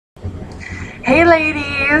Hey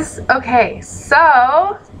ladies! Okay,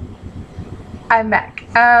 so I'm back.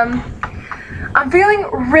 I'm feeling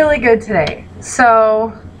really good today.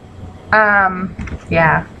 So,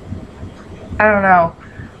 yeah, I don't know.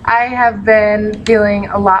 I have been feeling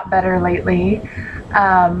a lot better lately.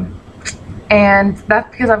 And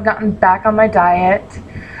that's because I've gotten back on my diet.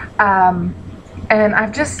 And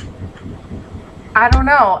I don't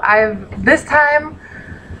know, this time,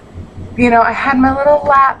 I had my little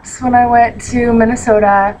lapse when I went to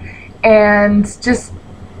Minnesota, and just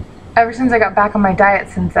ever since I got back on my diet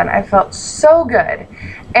since then, I felt so good.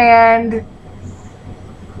 And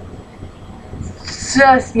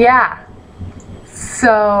just, yeah.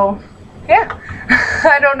 So, yeah.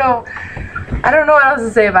 I don't know what else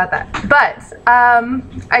to say about that. But,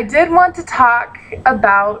 I did want to talk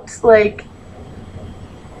about, like,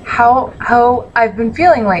 how I've been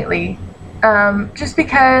feeling lately. Just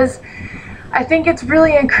because I think it's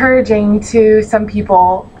really encouraging to some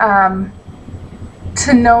people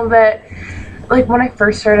to know that, like, when I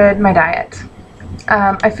first started my diet,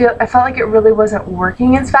 I felt like it really wasn't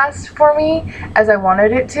working as fast for me as I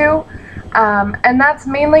wanted it to, and that's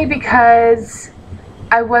mainly because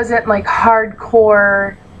I wasn't like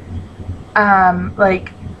hardcore,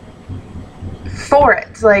 like, for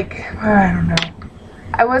it. Like, I don't know.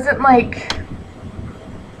 I wasn't like,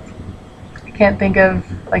 I can't think of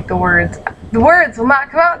like the words. The words will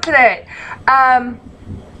not come out today. I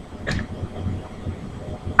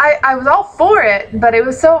was all for it, but it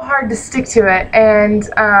was so hard to stick to it. And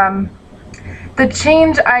the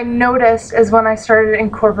change I noticed is when I started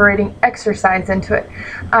incorporating exercise into it.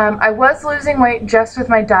 I was losing weight just with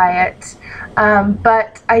my diet,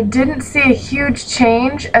 but I didn't see a huge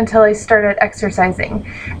change until I started exercising.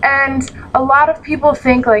 And a lot of people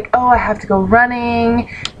think like, oh, I have to go running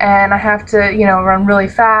and I have to, run really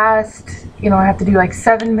fast. I have to do like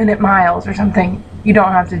 7-minute miles or something. You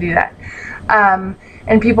don't have to do that.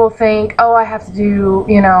 And people think, oh, I have to do,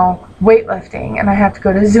 weightlifting, and I have to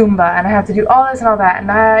go to Zumba, and I have to do all this and all that, and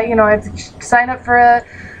I have to sign up for a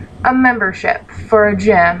membership for a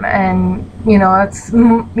gym, and, it's,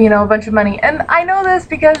 a bunch of money. And I know this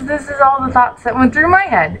because this is all the thoughts that went through my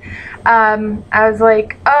head. I was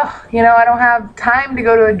like, oh, I don't have time to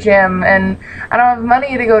go to a gym, and I don't have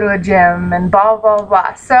money to go to a gym, and blah, blah,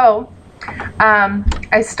 blah. So,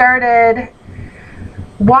 I started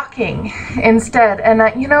walking instead, and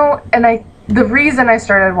the reason I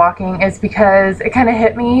started walking is because it kind of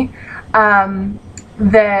hit me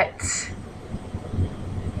that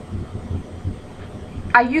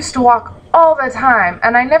I used to walk all the time,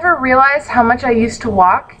 and I never realized how much I used to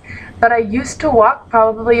walk, but I used to walk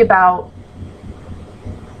probably about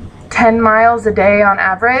 10 miles a day on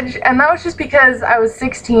average, and that was just because I was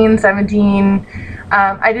 16, 17.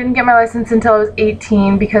 I didn't get my license until I was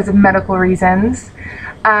 18 because of medical reasons.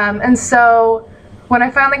 And so when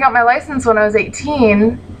I finally got my license when I was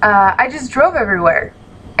 18, I just drove everywhere.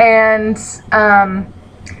 And,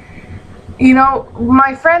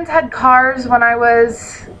 my friends had cars when I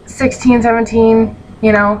was 16, 17,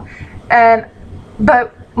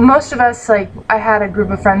 but most of us, like, I had a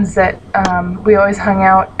group of friends that we always hung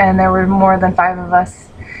out, and there were more than 5 of us.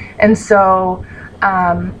 And so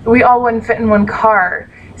we all wouldn't fit in one car.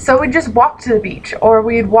 So we'd just walk to the beach, or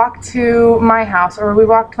we'd walk to my house, or we'd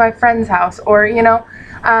walk to my friend's house, or, me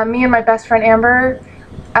and my best friend Amber,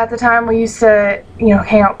 at the time, we used to,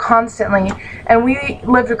 hang out constantly, and we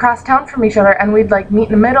lived across town from each other, and we'd like meet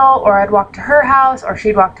in the middle, or I'd walk to her house, or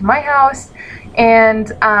she'd walk to my house,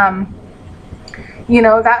 and,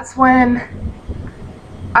 that's when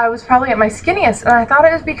I was probably at my skinniest, and I thought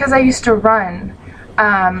it was because I used to run,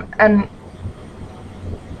 and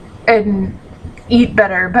eat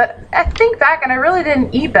better. But I think back, and I really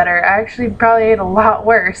didn't eat better. I actually probably ate a lot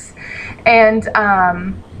worse. And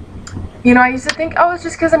I used to think, oh, it's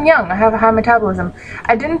just because I'm young, I have a high metabolism.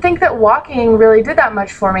 I didn't think that walking really did that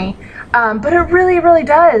much for me, but it really, really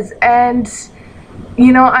does. And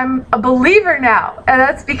I'm a believer now, and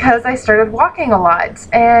that's because I started walking a lot.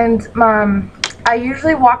 And I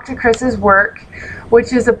usually walk to Chris's work,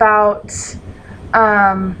 which is about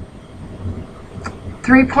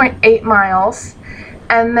 3.8 miles.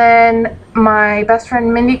 And then my best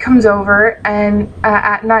friend Mindy comes over and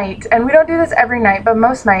at night, and we don't do this every night, but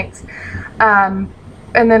most nights, and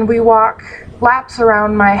then we walk laps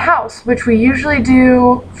around my house, which we usually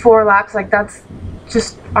do 4 laps. Like, that's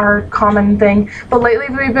just our common thing, but lately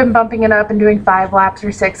we've been bumping it up and doing 5 laps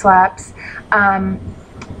or 6 laps, and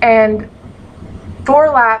 4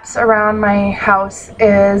 laps around my house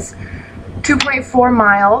is 2.4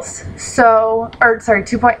 miles,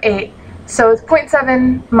 2.8, so it's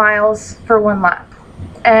 0.7 miles for 1 lap.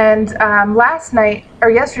 And last night, or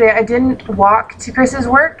yesterday, I didn't walk to Chris's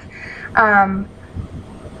work, because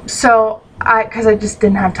I just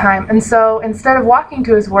didn't have time. And so instead of walking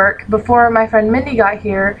to his work, before my friend Mindy got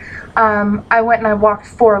here, I went and I walked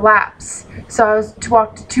 4 laps. So I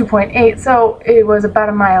walked 2.8, so it was about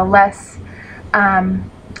a mile less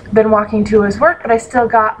than walking to his work, but I still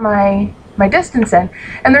got my distance in.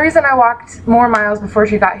 And the reason I walked more miles before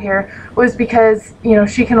she got here was because, you know,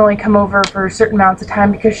 she can only come over for certain amounts of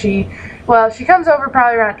time, because she comes over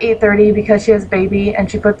probably around 8:30 because she has a baby, and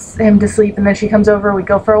she puts him to sleep, and then she comes over, we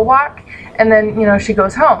go for a walk, and then, you know, she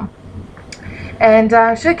goes home. And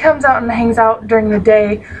she comes out and hangs out during the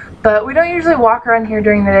day, but we don't usually walk around here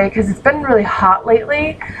during the day because it's been really hot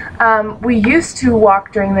lately. We used to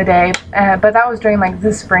walk during the day, but that was during like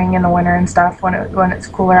the spring and the winter and stuff, when it's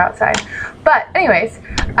cooler outside. But anyways,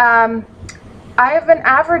 I have been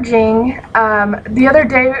averaging, the other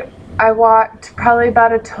day I walked probably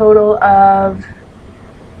about a total of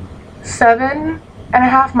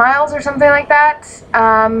 7.5 miles or something like that.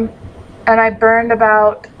 And I burned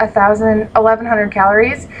about 1,100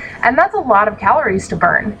 calories, and that's a lot of calories to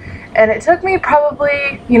burn. And it took me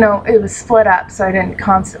probably, you know, it was split up, so I didn't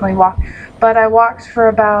constantly walk, but I walked for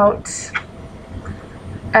about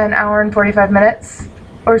an hour and 45 minutes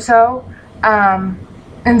or so.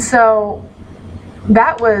 And so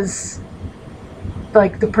that was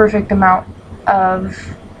like the perfect amount of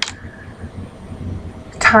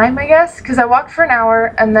time, I guess, because I walked for an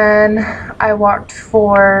hour, and then I walked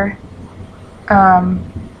for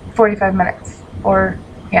 45 minutes, or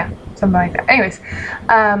yeah, something like that. Anyways,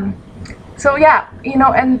 so yeah, you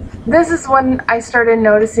know, and this is when I started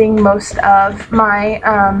noticing most of my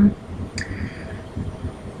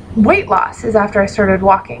weight loss, is after I started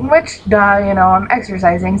walking, which, duh, you know, I'm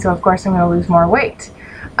exercising, so of course I'm going to lose more weight.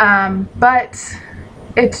 But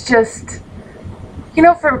it's just, you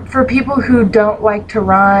know, for people who don't like to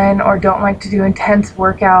run or don't like to do intense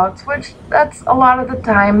workouts, which that's a lot of the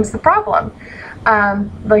times the problem,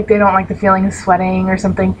 like they don't like the feeling of sweating or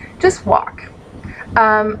something, just walk.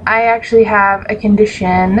 I actually have a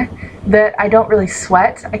condition that I don't really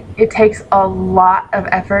sweat. It takes a lot of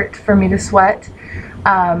effort for me to sweat.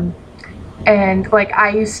 And like I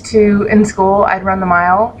used to, in school, I'd run the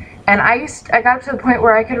mile, and I got up to the point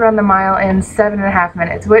where I could run the mile in 7.5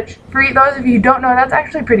 minutes, which for those of you who don't know, that's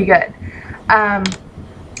actually pretty good. And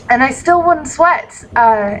I still wouldn't sweat.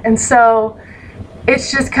 And so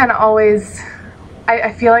it's just kind of always,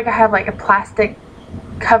 I feel like I have like a plastic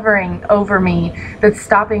covering over me that's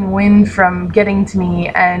stopping wind from getting to me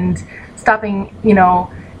and stopping, you know,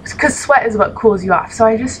 because sweat is what cools you off. So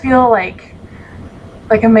I just feel like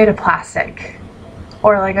I'm made of plastic,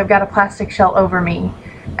 or like I've got a plastic shell over me,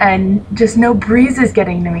 and just no breeze is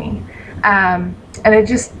getting to me. And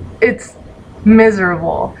it's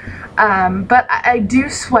miserable. But I do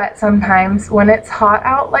sweat sometimes when it's hot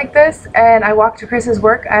out like this, and I walk to Chris's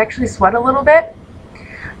work, I actually sweat a little bit.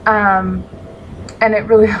 And it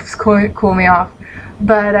really helps cool me off.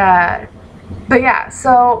 But yeah,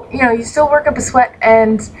 so, you know, you still work up a sweat,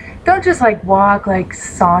 and don't just like walk, like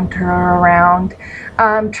saunter around.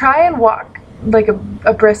 Try and walk like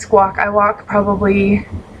a brisk walk. I walk probably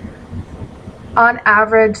on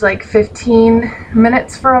average like 15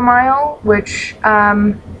 minutes for a mile, which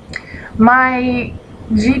my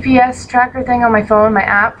GPS tracker thing on my phone, my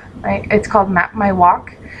app, it's called Map My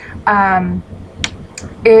Walk.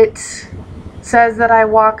 It says that I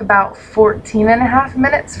walk about 14.5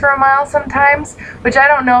 minutes for a mile sometimes, which I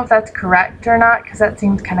don't know if that's correct or not, because that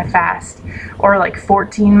seems kind of fast. Or like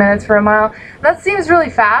 14 minutes for a mile. That seems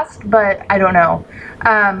really fast, but I don't know.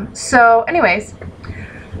 So anyways,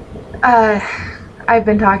 I've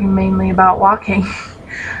been talking mainly about walking.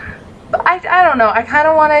 But I don't know, I kind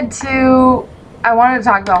of wanted to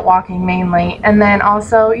talk about walking mainly, and then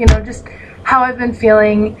also, you know, just how I've been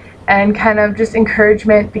feeling, and kind of just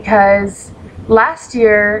encouragement, because last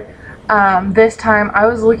year, this time, I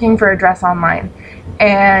was looking for a dress online,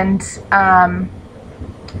 and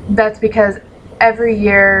that's because every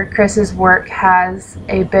year Chris's work has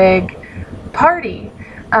a big party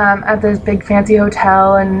at this big fancy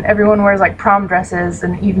hotel, and everyone wears like prom dresses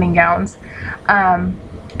and evening gowns.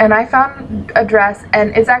 And I found a dress,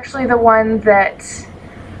 and it's actually the one that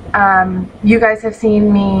you guys have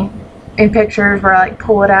seen me in pictures where I like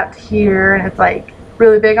pull it out to here, and it's like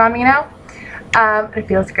really big on me now. It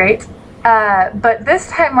feels great. But this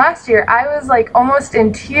time last year, I was like almost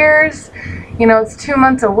in tears. You know, it's 2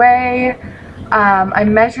 months away. I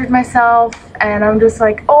measured myself, and I'm just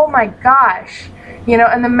like, oh my gosh. You know,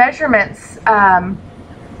 and the measurements,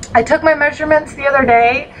 I took my measurements the other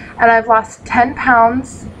day, and I've lost 10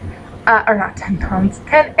 pounds. or not 10 pounds,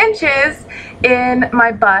 10 inches in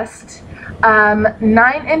my bust,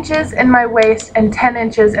 9 inches in my waist, and 10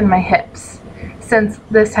 inches in my hips since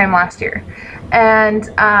this time last year. And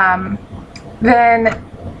then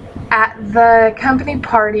at the company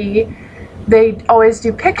party, they always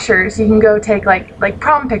do pictures. You can go take like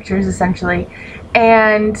prom pictures essentially.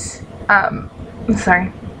 And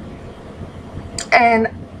sorry. And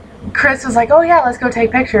Chris was like, oh yeah, let's go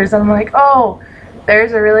take pictures. And I'm like, oh,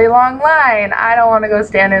 there's a really long line. I don't want to go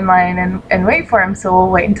stand in line and wait for him, so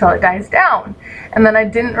we'll wait until it dies down. And then I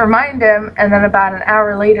didn't remind him, and then about an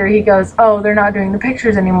hour later he goes, oh, they're not doing the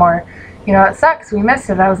pictures anymore. You know, it sucks, we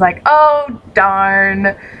missed it. I was like, oh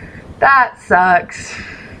darn, that sucks.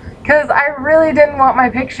 Because I really didn't want my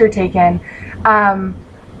picture taken.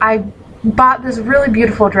 I bought this really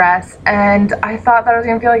beautiful dress and I thought that I was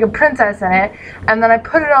going to feel like a princess in it, and then I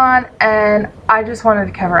put it on and I just wanted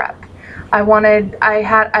to cover up. I'd worn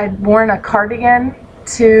a cardigan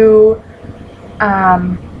to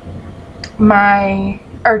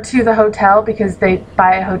to the hotel because they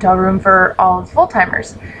buy a hotel room for all of the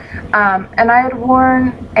full-timers. And I had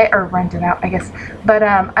worn, or rented out I guess, but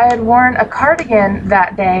I had worn a cardigan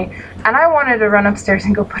that day, and I wanted to run upstairs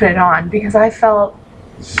and go put it on because I felt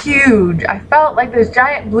huge. I felt like this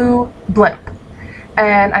giant blue blimp,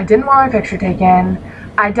 and I didn't want my picture taken.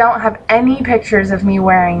 I don't have any pictures of me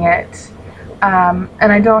wearing it.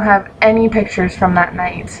 And I don't have any pictures from that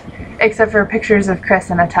night, except for pictures of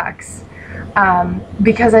Chris in a tux,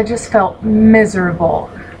 because I just felt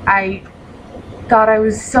miserable. I thought I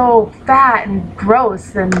was so fat and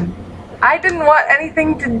gross, and I didn't want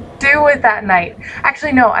anything to do with that night.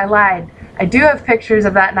 Actually, no, I lied. I do have pictures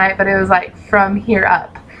of that night, but it was like from here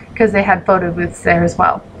up, because they had photo booths there as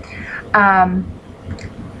well.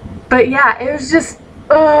 But yeah, it was just,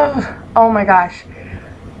 oh my gosh.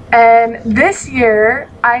 And this year,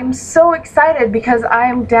 I'm so excited because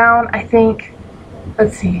I'm down, I think,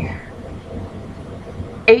 let's see,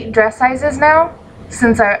 8 dress sizes now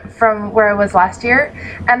from where I was last year.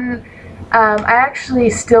 And I actually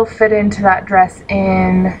still fit into that dress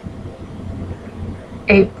in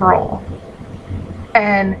April.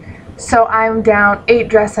 And so I'm down 8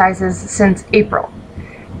 dress sizes since April.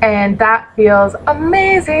 And that feels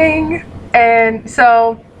amazing. And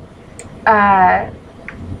so,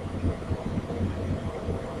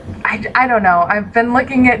 I don't know. I've been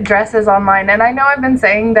looking at dresses online, and I know I've been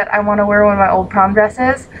saying that I want to wear one of my old prom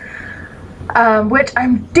dresses, which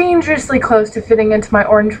I'm dangerously close to fitting into my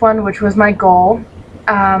orange one, which was my goal.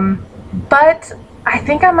 But I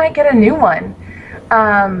think I might get a new one.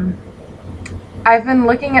 I've been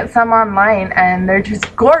looking at some online, and they're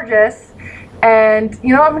just gorgeous. And,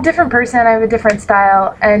 you know, I'm a different person. I have a different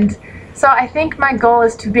style. And so I think my goal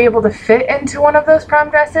is to be able to fit into one of those prom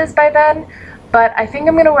dresses by then. But I think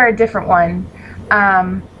I'm going to wear a different one.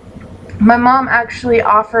 My mom actually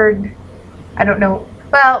offered, I don't know,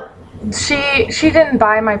 well, she didn't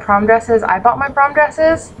buy my prom dresses. I bought my prom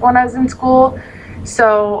dresses when I was in school.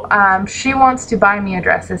 So she wants to buy me a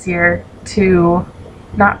dress this year to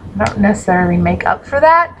not necessarily make up for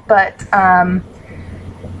that, but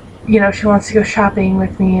you know, she wants to go shopping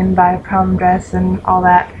with me and buy a prom dress and all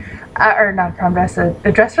that. Or not a prom dress, a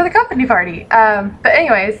dress for the company party. But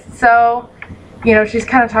anyways, so you know, she's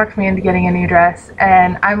kind of talked me into getting a new dress,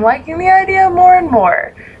 and I'm liking the idea more and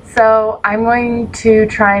more. So I'm going to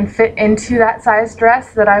try and fit into that size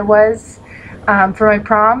dress that I was for my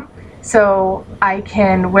prom, so I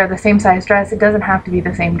can wear the same size dress. It doesn't have to be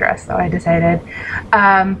the same dress though, I decided.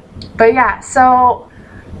 But yeah, so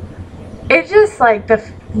it just like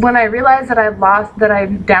when I realized that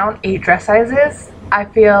I'm down 8 dress sizes, I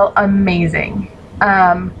feel amazing.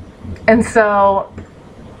 And so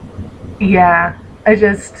yeah, I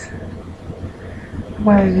just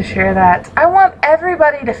wanted to share that. I want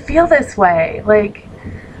everybody to feel this way. Like,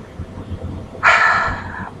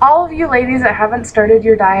 all of you ladies that haven't started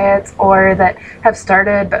your diets, or that have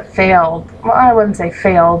started but failed, well, I wouldn't say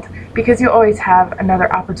failed, because you always have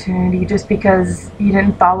another opportunity. Just because you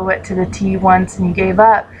didn't follow it to the T once and you gave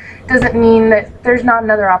up doesn't mean that there's not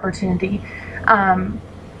another opportunity.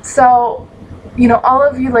 So, you know, all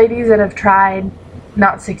of you ladies that have tried,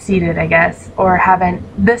 not succeeded, I guess, or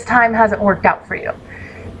this time hasn't worked out for you,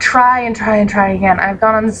 try and try and try again. I've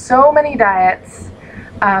gone on so many diets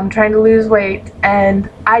trying to lose weight, and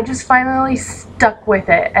I just finally stuck with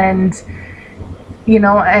it. And you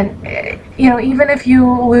know, even if you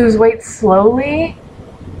lose weight slowly,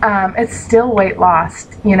 it's still weight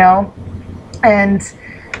lost, you know. And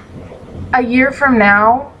a year from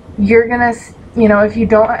now, you're gonna, you know, if you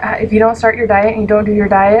don't start your diet and you don't do your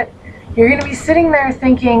diet, you're gonna be sitting there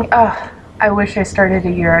thinking, oh, I wish I started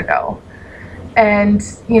a year ago. And,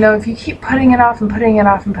 you know, if you keep putting it off and putting it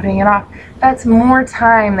off and putting it off, that's more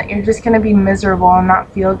time that you're just going to be miserable and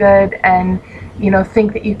not feel good and, you know,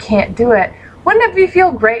 think that you can't do it. Wouldn't it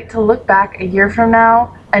feel great to look back a year from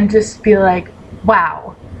now and just be like,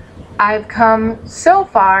 wow, I've come so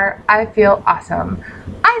far, I feel awesome.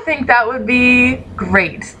 I think that would be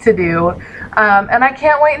great to do. And I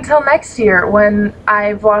can't wait until next year when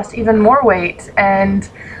I've lost even more weight and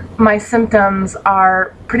my symptoms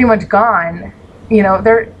are pretty much gone. You know,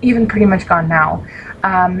 they're even pretty much gone now.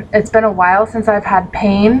 It's been a while since I've had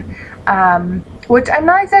pain, which I'm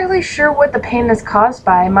not exactly sure what the pain is caused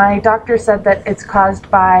by. My doctor said that it's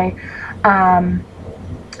caused by,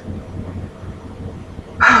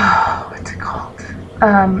 what's it called?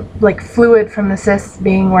 Like fluid from the cysts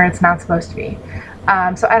being where it's not supposed to be.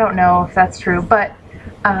 So I don't know if that's true, but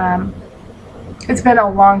it's been a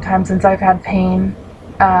long time since I've had pain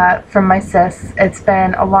from my cysts. It's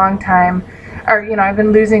been a long time, or, you know, I've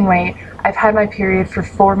been losing weight. I've had my period for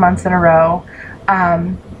 4 months in a row.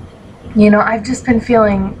 You know, I've just been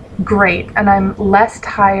feeling great, and I'm less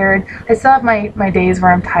tired. I still have my days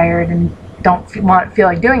where I'm tired and don't feel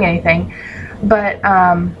like doing anything, but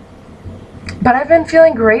I've been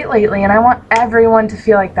feeling great lately, and I want everyone to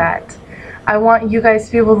feel like that. I want you guys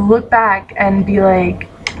to be able to look back and be like,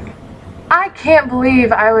 I can't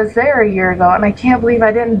believe I was there a year ago, and I can't believe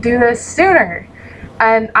I didn't do this sooner.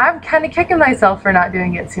 And I'm kind of kicking myself for not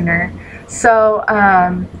doing it sooner. So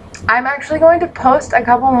I'm actually going to post a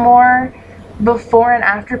couple more before and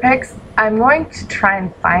after pics. I'm going to try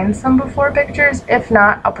and find some before pictures. If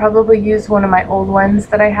not, I'll probably use one of my old ones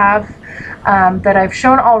that I have that I've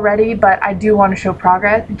shown already, but I do want to show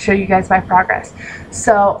progress and show you guys my progress.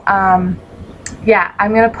 So yeah,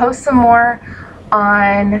 I'm going to post some more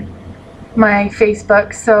on my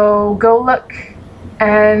Facebook, so go look,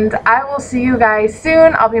 and I will see you guys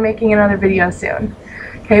soon. I'll be making another video soon.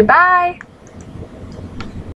 Okay, bye!